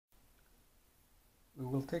we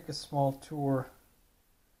will take a small tour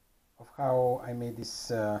of how I made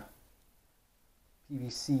this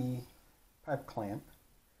PVC pipe clamp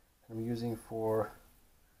that I'm using for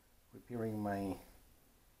repairing my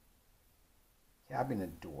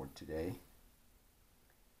cabinet door today.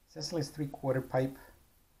 Essentially, it's 3/4 pipe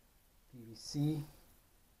PVC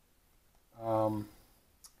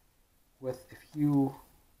with a few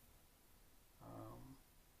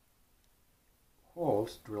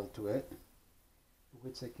holes drilled to it,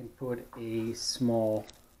 which I can put a small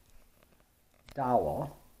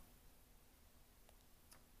dowel,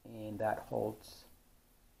 and that holds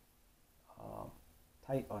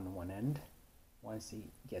tight on one end once it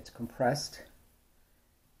gets compressed,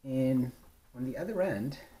 and on the other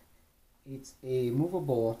end it's a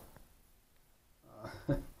movable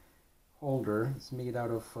holder. It's made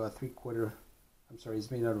out of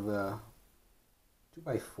it's made out of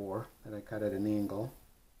 2x4 that I cut at an angle,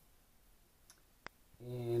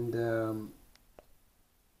 and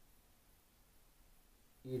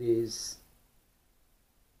it is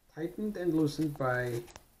tightened and loosened by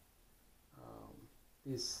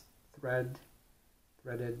this threaded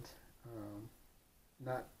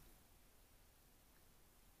nut,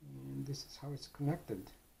 and this is how it's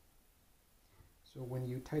connected. So when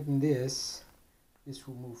you tighten this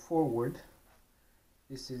will move forward.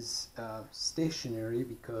 This is stationary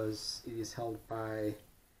because it is held by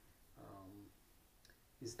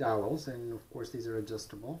these dowels, and of course these are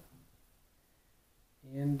adjustable.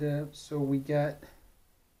 And so we get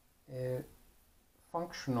a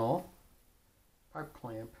functional pipe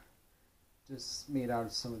clamp just made out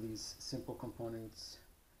of some of these simple components: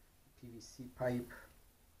 PVC pipe,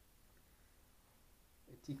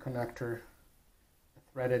 a T-connector, a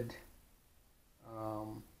threaded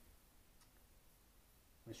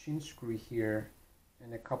machine screw here,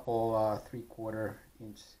 and a couple 3/4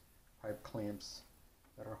 inch pipe clamps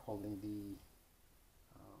that are holding the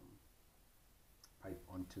pipe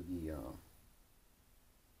onto the